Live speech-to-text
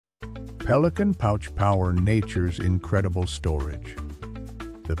Pelican pouch power, nature's incredible storage.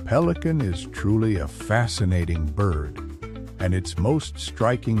 The pelican is truly a fascinating bird, and its most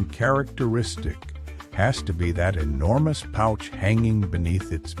striking characteristic has to be that enormous pouch hanging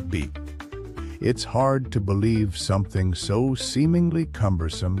beneath its beak. It's hard to believe something so seemingly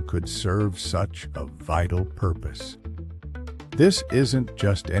cumbersome could serve such a vital purpose. This isn't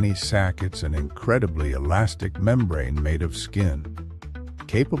just any sac, it's an incredibly elastic membrane made of skin,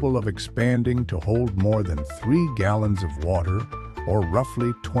 capable of expanding to hold more than 3 gallons of water or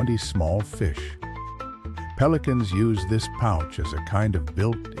roughly 20 small fish. Pelicans use this pouch as a kind of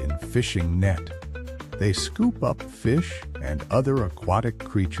built-in fishing net. They scoop up fish and other aquatic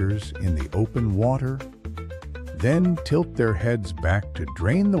creatures in the open water, then tilt their heads back to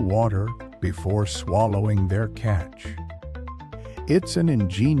drain the water before swallowing their catch. It's an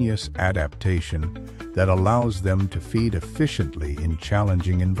ingenious adaptation that allows them to feed efficiently in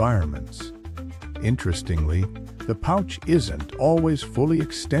challenging environments. Interestingly, the pouch isn't always fully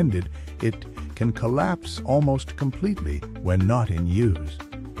extended. It can collapse almost completely when not in use,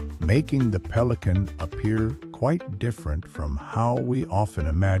 making the pelican appear quite different from how we often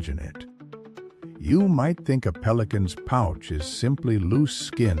imagine it. You might think a pelican's pouch is simply loose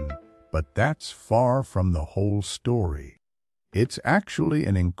skin, but that's far from the whole story. It's actually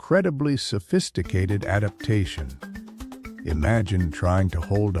an incredibly sophisticated adaptation. Imagine trying to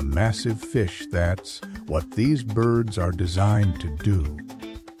hold a massive fish. That's what these birds are designed to do.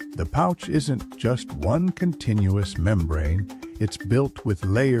 The pouch isn't just one continuous membrane, it's built with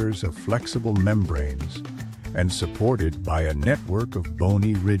layers of flexible membranes and supported by a network of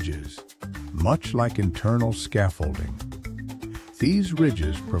bony ridges, much like internal scaffolding. These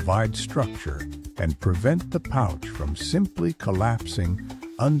ridges provide structure and prevent the pouch from simply collapsing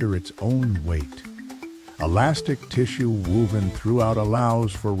under its own weight. Elastic tissue woven throughout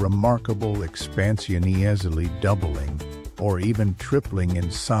allows for remarkable expansion, easily doubling or even tripling in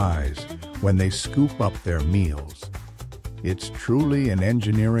size when they scoop up their meals. It's truly an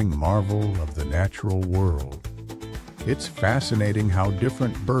engineering marvel of the natural world. It's fascinating how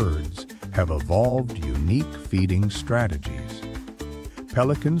different birds have evolved unique feeding strategies.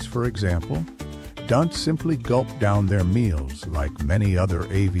 Pelicans, for example, don't simply gulp down their meals like many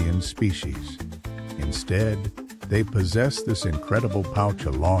other avian species. Instead, they possess this incredible pouch,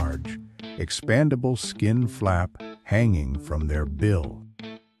 a large, expandable skin flap hanging from their bill.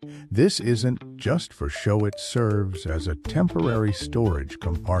 This isn't just for show, it serves as a temporary storage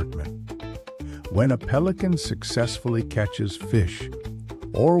compartment. When a pelican successfully catches fish,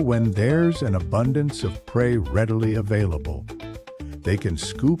 or when there's an abundance of prey readily available, they can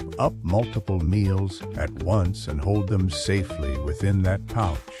scoop up multiple meals at once and hold them safely within that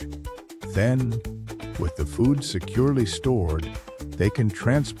pouch. Then, with the food securely stored, they can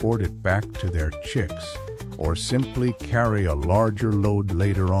transport it back to their chicks or simply carry a larger load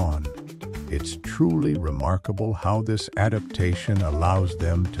later on. It's truly remarkable how this adaptation allows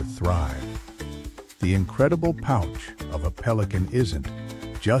them to thrive. The incredible pouch of a pelican isn't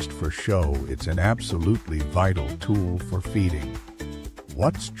just for show, it's an absolutely vital tool for feeding.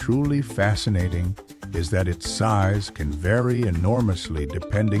 What's truly fascinating is that its size can vary enormously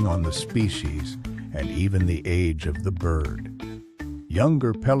depending on the species and even the age of the bird.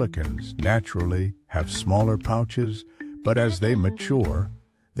 Younger pelicans naturally have smaller pouches, but as they mature,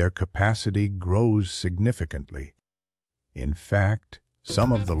 their capacity grows significantly. In fact,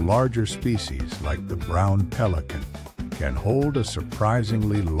 some of the larger species, like the brown pelican, can hold a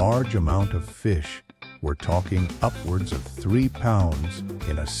surprisingly large amount of fish. We're talking upwards of 3 pounds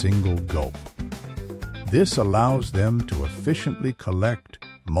in a single gulp. This allows them to efficiently collect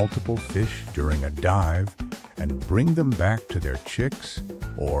multiple fish during a dive and bring them back to their chicks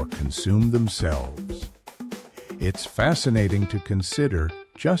or consume themselves. It's fascinating to consider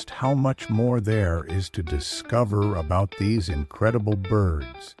just how much more there is to discover about these incredible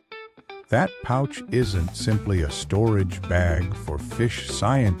birds. That pouch isn't simply a storage bag for fish.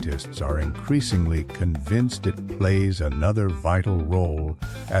 Scientists are increasingly convinced it plays another vital role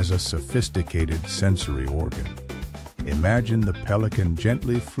as a sophisticated sensory organ. Imagine the pelican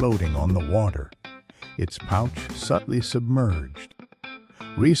gently floating on the water, its pouch subtly submerged.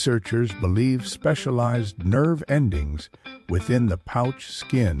 Researchers believe specialized nerve endings within the pouch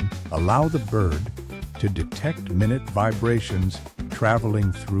skin allow the bird to detect minute vibrations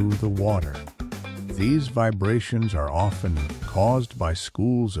traveling through the water. These vibrations are often caused by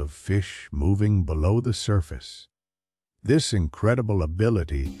schools of fish moving below the surface. This incredible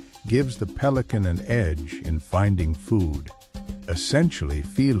ability gives the pelican an edge in finding food, essentially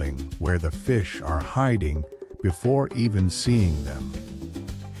feeling where the fish are hiding before even seeing them.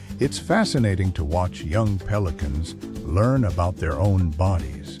 It's fascinating to watch young pelicans learn about their own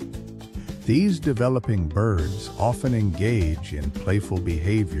bodies. These developing birds often engage in playful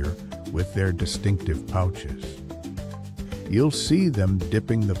behavior with their distinctive pouches. You'll see them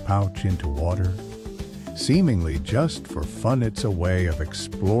dipping the pouch into water, seemingly just for fun. It's a way of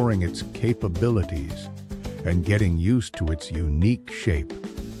exploring its capabilities and getting used to its unique shape.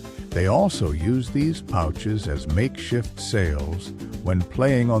 They also use these pouches as makeshift sails when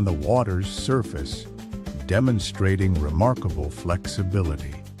playing on the water's surface, demonstrating remarkable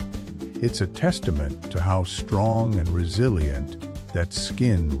flexibility. It's a testament to how strong and resilient that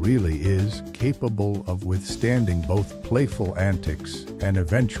skin really is, capable of withstanding both playful antics and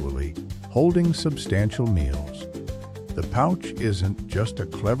eventually holding substantial meals. The pouch isn't just a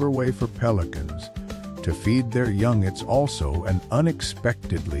clever way for pelicans to feed their young, it's also an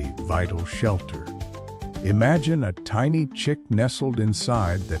unexpectedly vital shelter. Imagine a tiny chick nestled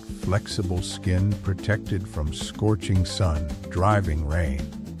inside that flexible skin, protected from scorching sun, driving rain,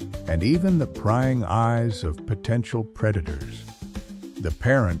 and even the prying eyes of potential predators. The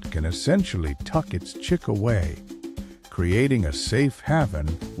parent can essentially tuck its chick away, creating a safe haven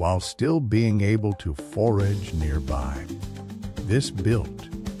while still being able to forage nearby. This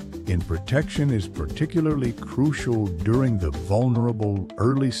built-in protection is particularly crucial during the vulnerable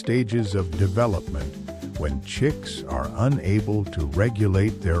early stages of development, when chicks are unable to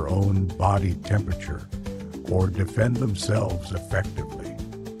regulate their own body temperature or defend themselves effectively.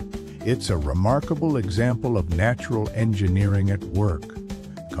 It's a remarkable example of natural engineering at work,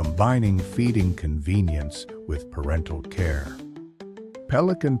 combining feeding convenience with parental care.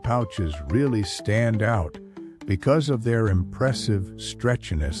 Pelican pouches really stand out because of their impressive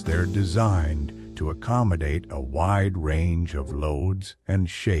stretchiness. They're designed to accommodate a wide range of loads and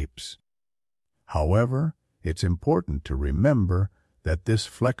shapes. However, it's important to remember that this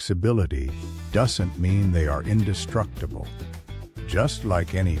flexibility doesn't mean they are indestructible. Just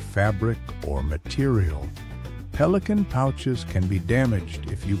like any fabric or material, pelican pouches can be damaged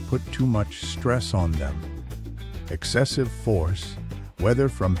if you put too much stress on them. Excessive force, whether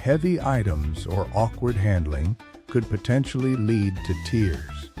from heavy items or awkward handling, could potentially lead to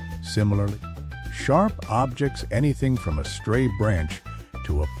tears. Similarly, sharp objects, anything from a stray branch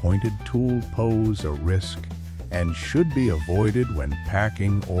to a pointed tool, pose a risk and should be avoided when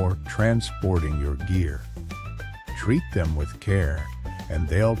packing or transporting your gear. Treat them with care, and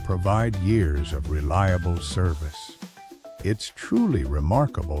they'll provide years of reliable service. It's truly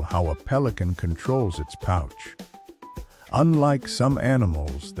remarkable how a pelican controls its pouch. Unlike some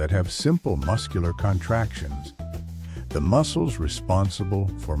animals that have simple muscular contractions, the muscles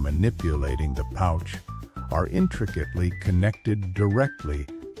responsible for manipulating the pouch are intricately connected directly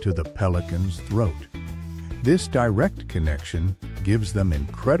to the pelican's throat. This direct connection gives them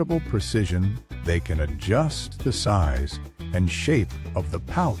incredible precision. They can adjust the size and shape of the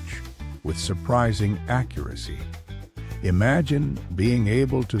pouch with surprising accuracy. Imagine being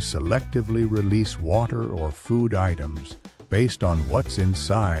able to selectively release water or food items based on what's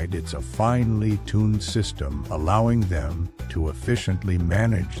inside. It's a finely tuned system, allowing them to efficiently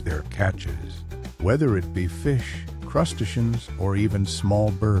manage their catches, whether it be fish, crustaceans, or even small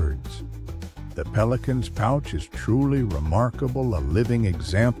birds. The pelican's pouch is truly remarkable, a living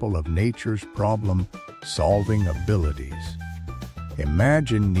example of nature's problem-solving abilities.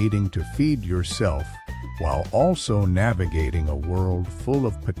 Imagine needing to feed yourself while also navigating a world full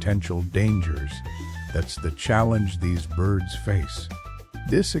of potential dangers. That's the challenge these birds face.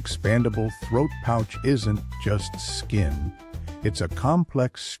 This expandable throat pouch isn't just skin. It's a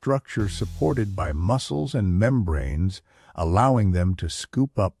complex structure supported by muscles and membranes, allowing them to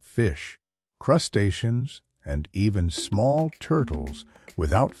scoop up fish, crustaceans, and even small turtles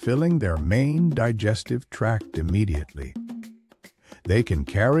without filling their main digestive tract immediately. They can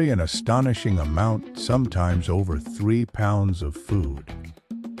carry an astonishing amount, sometimes over 3 pounds of food.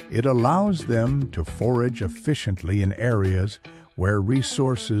 It allows them to forage efficiently in areas where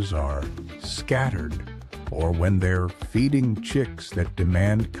resources are scattered, or when they're feeding chicks that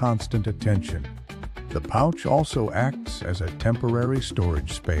demand constant attention. The pouch also acts as a temporary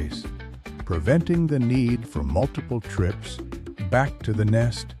storage space, preventing the need for multiple trips back to the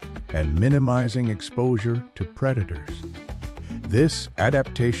nest and minimizing exposure to predators. This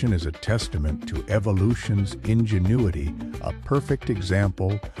adaptation is a testament to evolution's ingenuity, a perfect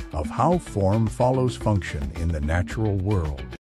example of how form follows function in the natural world.